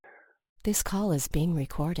This call is being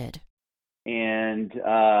recorded. And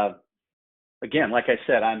again, like I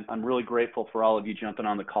said, I'm really grateful for all of you jumping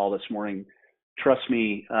on the call this morning. Trust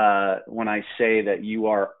me when I say that you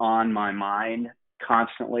are on my mind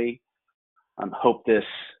constantly. Hope this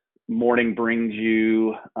morning brings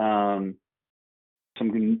you some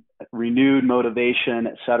renewed motivation,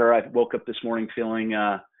 et cetera. I woke up this morning feeling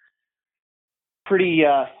pretty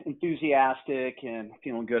enthusiastic and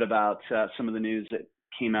feeling good about some of the news that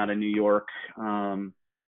came out of New York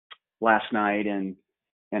last night and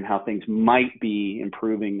how things might be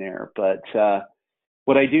improving there. But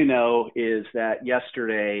what I do know is that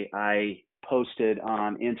yesterday I posted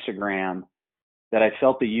on Instagram that I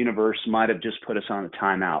felt the universe might have just put us on a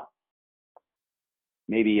timeout,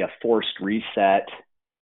 maybe a forced reset,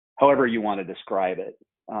 however you want to describe it.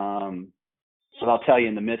 But I'll tell you,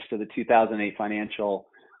 in the midst of the 2008 financial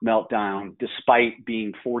meltdown, despite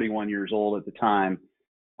being 41 years old at the time,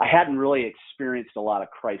 I hadn't really experienced a lot of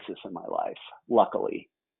crisis in my life, luckily.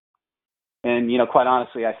 And, quite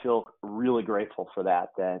honestly, I feel really grateful for that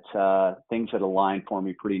things had aligned for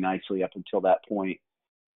me pretty nicely up until that point.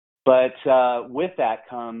 But with that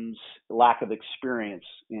comes lack of experience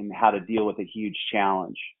in how to deal with a huge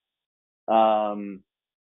challenge.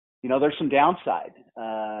 There's some downside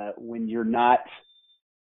when you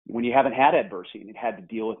haven't had adversity and had to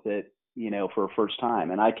deal with it, for a first time.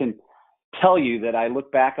 And I can tell you that I look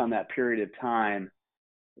back on that period of time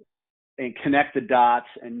and connect the dots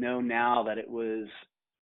and know now that it was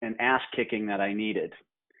an ass kicking that I needed.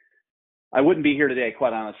 I wouldn't be here today,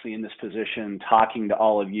 quite honestly, in this position talking to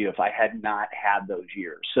all of you if I had not had those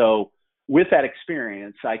years. So with that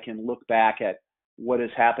experience, I can look back at what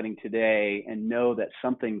is happening today and know that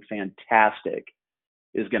something fantastic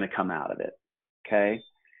is going to come out of it. Okay.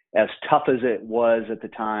 As tough as it was at the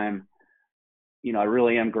time, I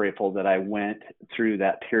really am grateful that I went through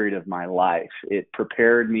that period of my life. It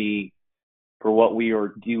prepared me for what we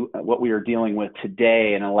are dealing with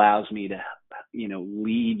today and allows me to,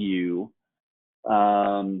 lead you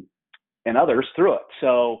and others through it.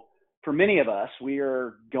 So for many of us, we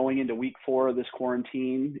are going into week 4 of this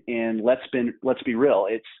quarantine, and let's be real.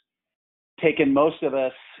 It's taken most of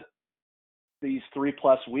us these 3+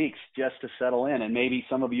 weeks just to settle in, and maybe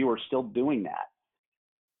some of you are still doing that.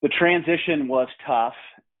 The transition was tough.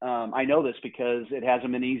 I know this because it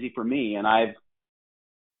hasn't been easy for me, and I've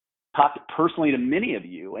talked personally to many of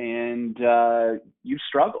you, and you've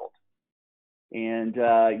struggled. And,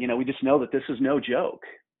 we just know that this is no joke.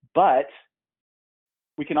 But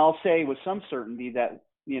we can all say with some certainty that,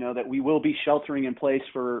 that we will be sheltering in place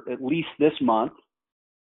for at least this month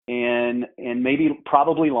and maybe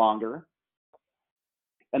probably longer.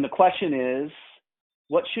 And the question is,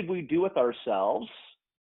 what should we do with ourselves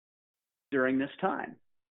during this time?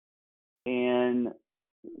 And,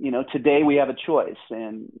 today we have a choice.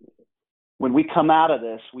 And when we come out of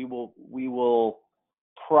this, we will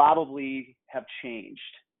probably have changed.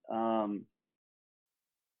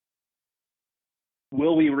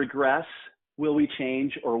 Will we regress? Will we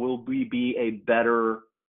change? Or will we be a better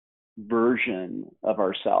version of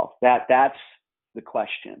ourselves? That's the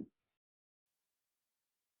question.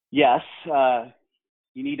 Yes,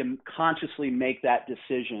 you need to consciously make that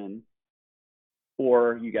decision,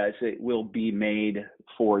 or you guys, it will be made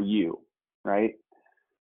for you, right?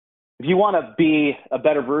 If you want to be a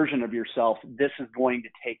better version of yourself, this is going to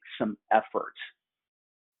take some effort.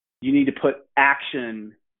 You need to put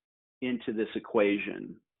action into this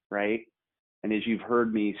equation, right? And as you've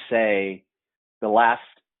heard me say, the last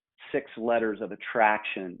 6 letters of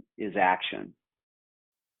attraction is action.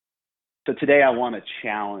 So today I want to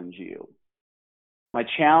challenge you. My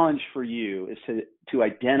challenge for you is to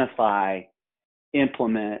identify,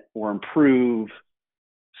 implement, or improve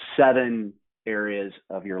 7 areas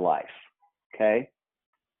of your life, okay?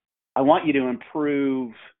 I want you to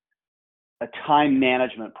improve a time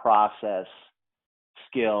management process,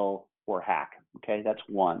 skill, or hack, okay? That's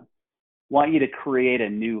 1. I want you to create a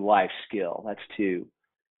new life skill. That's 2.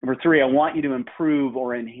 Number 3, I want you to improve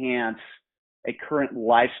or enhance a current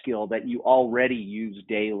life skill that you already use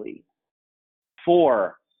daily.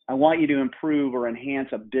 4, I want you to improve or enhance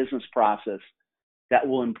a business process that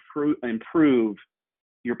will improve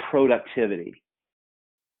your productivity.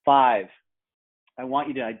 5, I want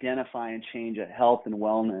you to identify and change a health and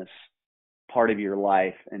wellness part of your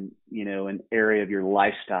life and, an area of your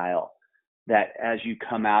lifestyle that as you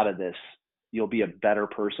come out of this, you'll be a better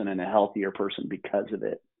person and a healthier person because of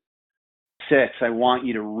it. 6, I want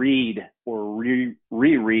you to read or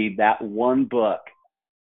reread that one book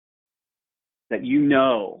that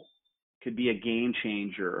could be a game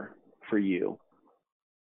changer for you,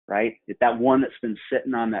 right? That one that's been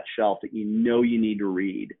sitting on that shelf that you know you need to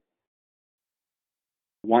read.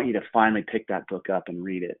 I want you to finally pick that book up and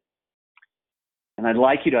read it. And I'd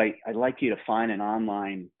like you to find an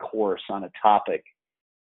online course on a topic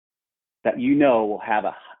that you know will have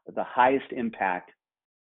the highest impact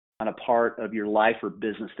on a part of your life or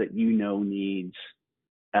business that you know needs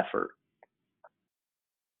effort.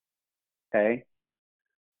 Okay?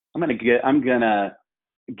 I'm gonna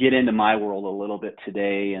get into my world a little bit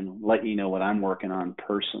today and let you know what I'm working on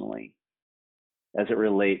personally as it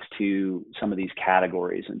relates to some of these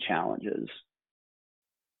categories and challenges.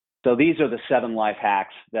 So these are the 7 life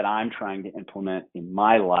hacks that I'm trying to implement in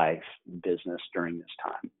my life and business during this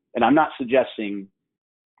time. And I'm not suggesting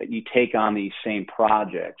that you take on these same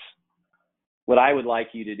projects. What I would like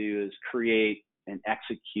you to do is create and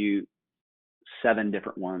execute 7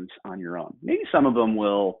 different ones on your own. Maybe some of them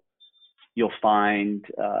you'll find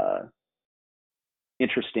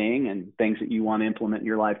interesting and things that you want to implement in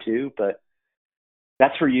your life too, but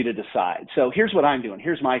that's for you to decide. So here's what I'm doing.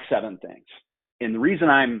 Here's my 7 things. And the reason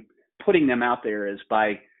I'm putting them out there is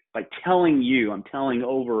by telling you, I'm telling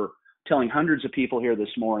hundreds of people here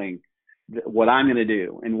this morning what I'm going to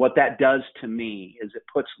do. And what that does to me is it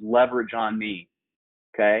puts leverage on me.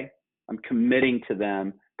 Okay. I'm committing to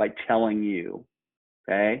them by telling you.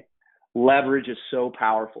 Okay. Leverage is so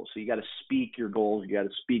powerful. So you got to speak your goals. You got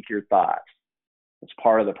to speak your thoughts. It's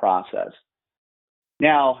part of the process.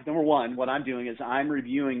 Now, number 1, what I'm doing is I'm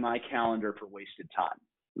reviewing my calendar for wasted time.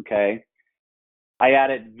 Okay.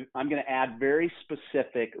 I'm going to add very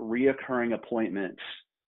specific reoccurring appointments,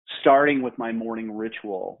 starting with my morning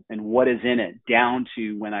ritual and what is in it, down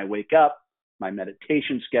to when I wake up, my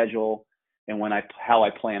meditation schedule, and how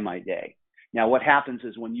I plan my day. Now, what happens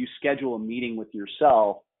is when you schedule a meeting with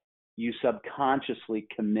yourself, you subconsciously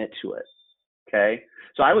commit to it. Okay.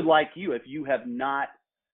 So I would like you, if you have not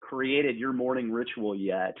created your morning ritual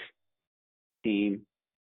yet, team,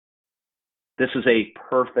 this is a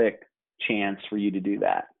perfect chance for you to do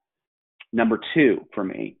that. Number 2 for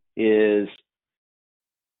me is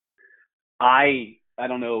I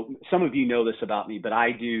don't know, some of you know this about me, but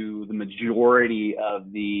I do the majority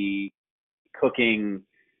of the cooking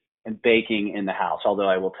and baking in the house, although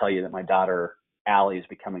I will tell you that my daughter Allie is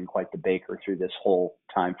becoming quite the baker through this whole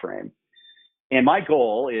time frame. And my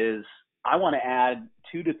goal is I want to add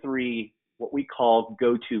 2 to 3 what we call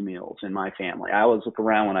go-to meals in my family. I always look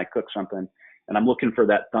around when I cook something and I'm looking for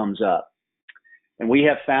that thumbs up. And we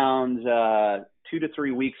have found 2 to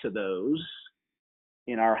 3 weeks of those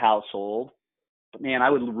in our household. But man, I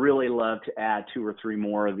would really love to add 2 or 3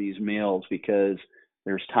 more of these meals because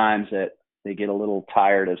there's times that they get a little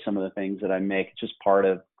tired of some of the things that I make. It's just part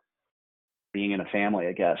of being in a family,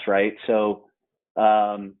 I guess, right? So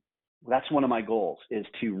that's one of my goals, is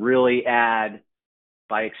to really add,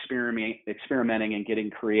 by experimenting and getting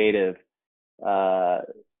creative, add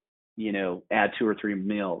 2 or 3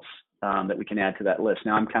 meals that we can add to that list.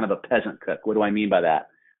 Now, I'm kind of a peasant cook. What do I mean by that?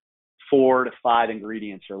 4 to 5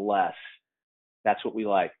 ingredients or less. That's what we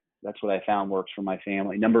like. That's what I found works for my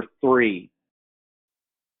family. Number 3,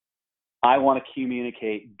 I want to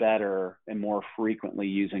communicate better and more frequently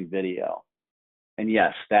using video. And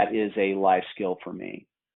yes, that is a life skill for me.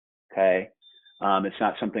 Okay. It's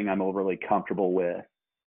not something I'm overly comfortable with.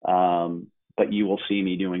 But you will see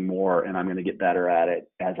me doing more, and I'm going to get better at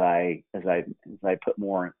it as I put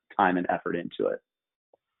more time and effort into it.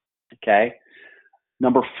 Okay.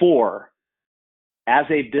 Number 4, as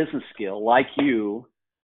a business skill, like you,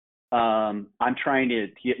 I'm trying to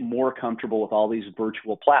get more comfortable with all these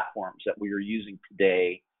virtual platforms that we are using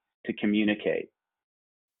today to communicate.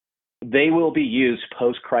 They will be used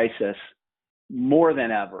post-crisis more than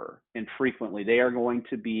ever and frequently. They are going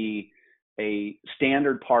to be a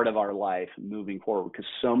standard part of our life moving forward, because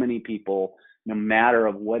so many people, no matter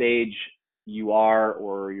of what age you are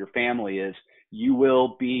or your family is, you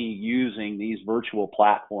will be using these virtual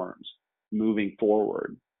platforms moving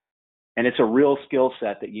forward. And it's a real skill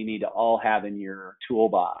set that you need to all have in your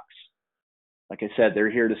toolbox. Like I said, they're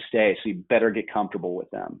here to stay, so you better get comfortable with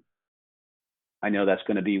them. I know that's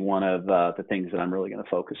going to be one of the things that I'm really going to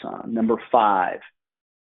focus on. Number 5,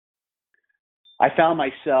 I found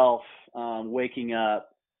myself waking up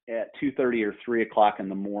at 2:30 or 3 o'clock in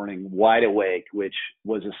the morning, wide awake, which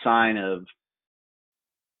was a sign of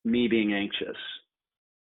me being anxious.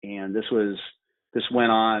 And this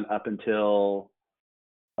went on up until,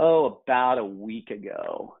 about a week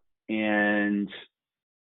ago. And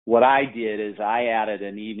what I did is I added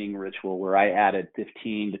an evening ritual where I added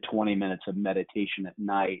 15 to 20 minutes of meditation at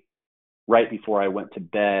night, right before I went to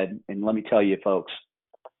bed. And let me tell you, folks,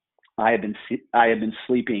 I have been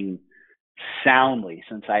sleeping soundly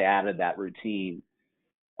since I added that routine.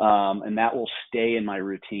 And that will stay in my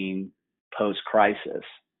routine post-crisis.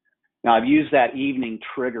 Now, I've used that evening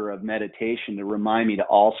trigger of meditation to remind me to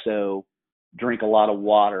also drink a lot of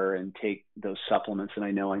water and take those supplements that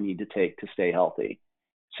I know I need to take to stay healthy.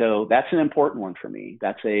 So that's an important one for me.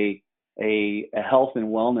 That's a health and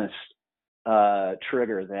wellness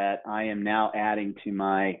trigger that I am now adding to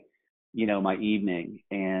my evening,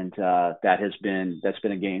 and that's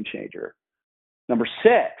been a game changer. Number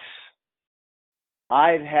 6,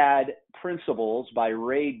 I've had Principles by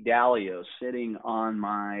Ray Dalio sitting on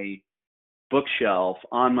my bookshelf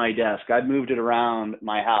on my desk. I've moved it around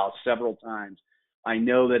my house several times. I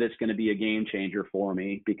know that it's going to be a game changer for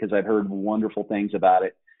me because I've heard wonderful things about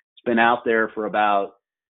it. It's been out there for about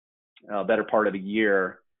a better part of a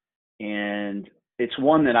year, and it's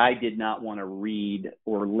one that I did not want to read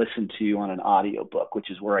or listen to on an audiobook,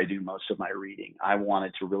 which is where I do most of my reading. I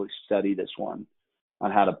wanted to really study this one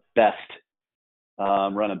on how to best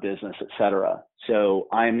run a business, etc. So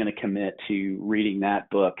I'm going to commit to reading that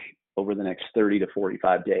book over the next 30 to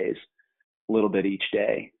 45 days, a little bit each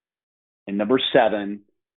day. And number 7,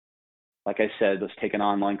 like I said, let's take an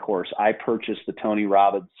online course. I purchased the Tony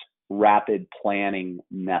Robbins Rapid Planning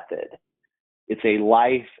Method. It's a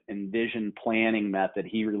life and vision planning method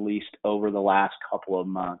he released over the last couple of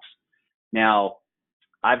months. Now,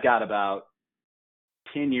 I've got about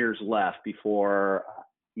 10 years left before,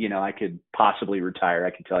 I could possibly retire.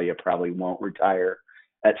 I can tell you I probably won't retire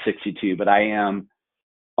at 62, but I am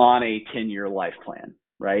on a 10-year life plan,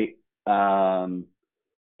 right?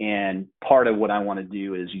 And part of what I want to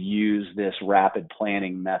do is use this rapid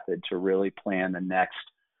planning method to really plan the next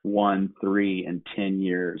 1, 3, and 10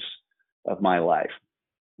 years of my life.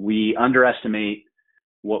 We underestimate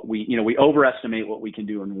we overestimate what we can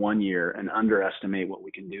do in 1 year and underestimate what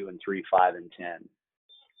we can do in 3, 5, and 10.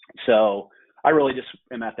 So I really just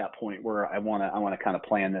am at that point where I want to kind of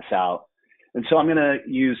plan this out. And so I'm going to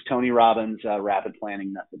use Tony Robbins' rapid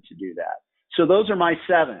planning method to do that. So those are my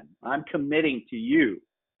 7. I'm committing to you,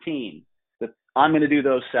 team, that I'm going to do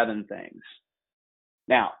those 7 things.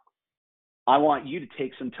 Now, I want you to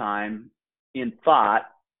take some time in thought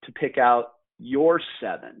to pick out your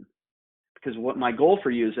 7. Because what my goal for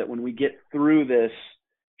you is that when we get through this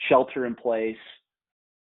shelter in place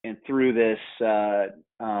and through this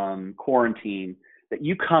quarantine, that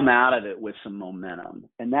you come out of it with some momentum.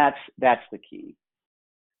 And that's the key.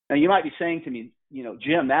 Now, you might be saying to me,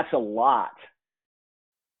 Jim, that's a lot.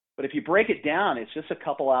 But if you break it down, it's just a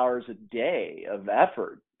couple hours a day of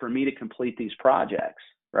effort for me to complete these projects,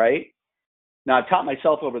 right? Now, I've taught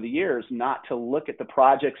myself over the years not to look at the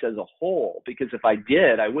projects as a whole, because if I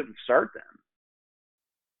did, I wouldn't start them.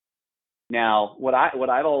 Now, what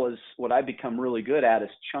I've become really good at is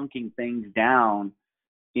chunking things down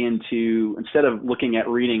into, instead of looking at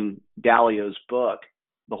reading Dalio's book,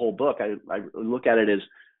 the whole book, I look at it as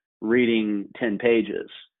reading 10 pages,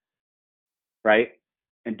 right?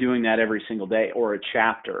 And doing that every single day, or a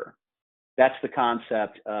chapter. That's the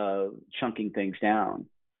concept of chunking things down.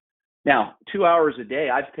 Now, 2 hours a day,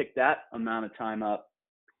 I've picked that amount of time up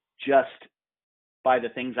just by the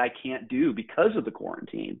things I can't do because of the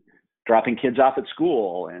quarantine. Dropping kids off at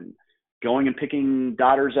school and going and picking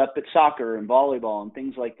daughters up at soccer and volleyball and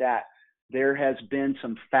things like that. There has been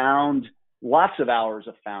lots of hours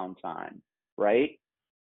of found time, right?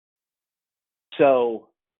 So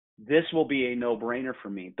this will be a no-brainer for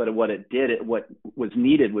me. But what was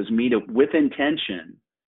needed was me to, with intention,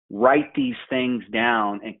 write these things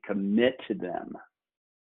down and commit to them.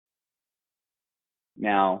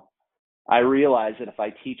 Now, I realize that if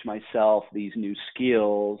I teach myself these new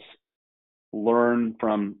skills, learn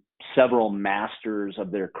from several masters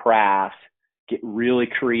of their craft, get really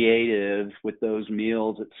creative with those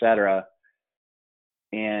meals, etc.,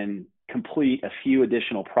 and complete a few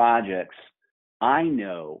additional projects, I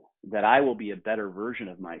know that I will be a better version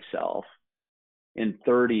of myself in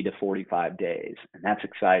 30 to 45 days, and that's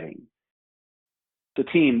exciting. So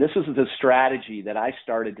team, this is the strategy that I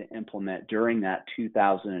started to implement during that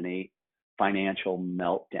 2008 financial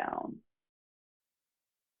meltdown.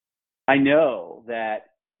 I know that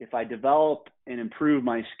if I develop and improve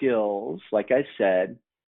my skills, like I said,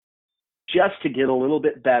 just to get a little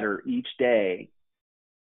bit better each day,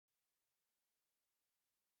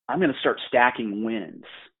 I'm going to start stacking wins,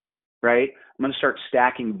 right? I'm going to start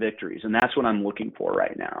stacking victories, and that's what I'm looking for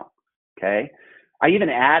right now, okay? I even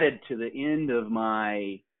added to the end of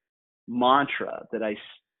my mantra that I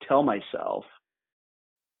tell myself,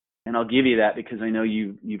 and I'll give you that because I know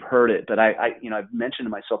you've heard it, but I've mentioned to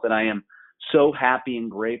myself that I am so happy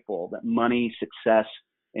and grateful that money, success,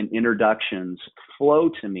 and introductions flow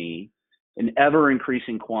to me in ever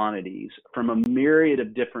increasing quantities from a myriad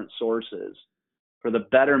of different sources for the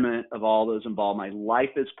betterment of all those involved. My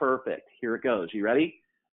life is perfect. Here it goes. You ready?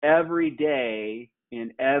 Every day,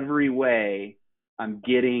 in every way, I'm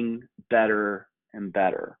getting better and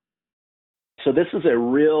better. So this is a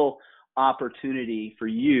real opportunity for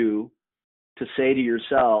you to say to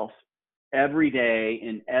yourself, every day,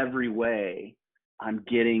 in every way, I'm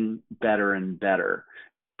getting better and better.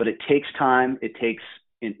 But it takes time, it takes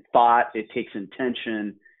thought, it takes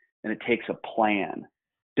intention, and it takes a plan.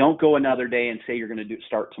 Don't go another day and say you're going to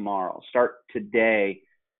start tomorrow. Start today.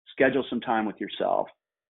 Schedule some time with yourself.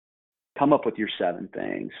 Come up with your 7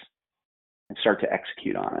 things and start to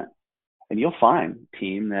execute on it. And you'll find,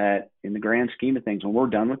 team, that in the grand scheme of things, when we're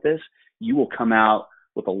done with this, you will come out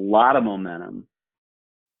with a lot of momentum.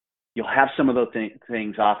 You'll have some of those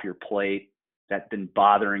things off your plate that have been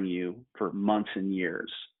bothering you for months and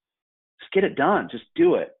years. Just get it done. Just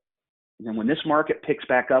do it. And then when this market picks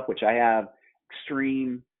back up, which I have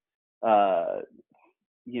extreme, my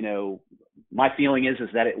feeling is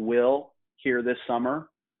that it will here this summer.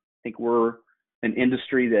 I think we're an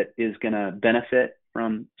industry that is going to benefit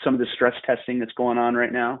from some of the stress testing that's going on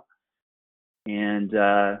right now. And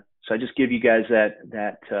so I just give you guys that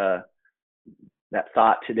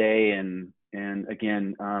thought today. And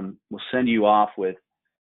again, we'll send you off with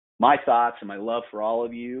my thoughts and my love for all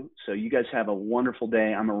of you. So you guys have a wonderful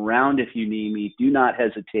day. I'm around if you need me. Do not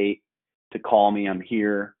hesitate to call me. I'm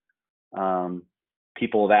here.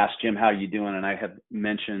 People have asked, Jim, how are you doing? And I have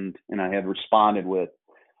mentioned and I have responded with,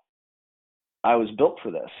 I was built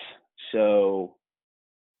for this. So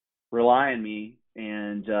rely on me,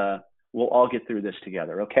 and we'll all get through this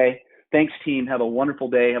together, okay? Thanks, team. Have a wonderful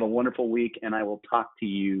day. Have a wonderful week, and I will talk to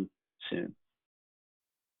you soon.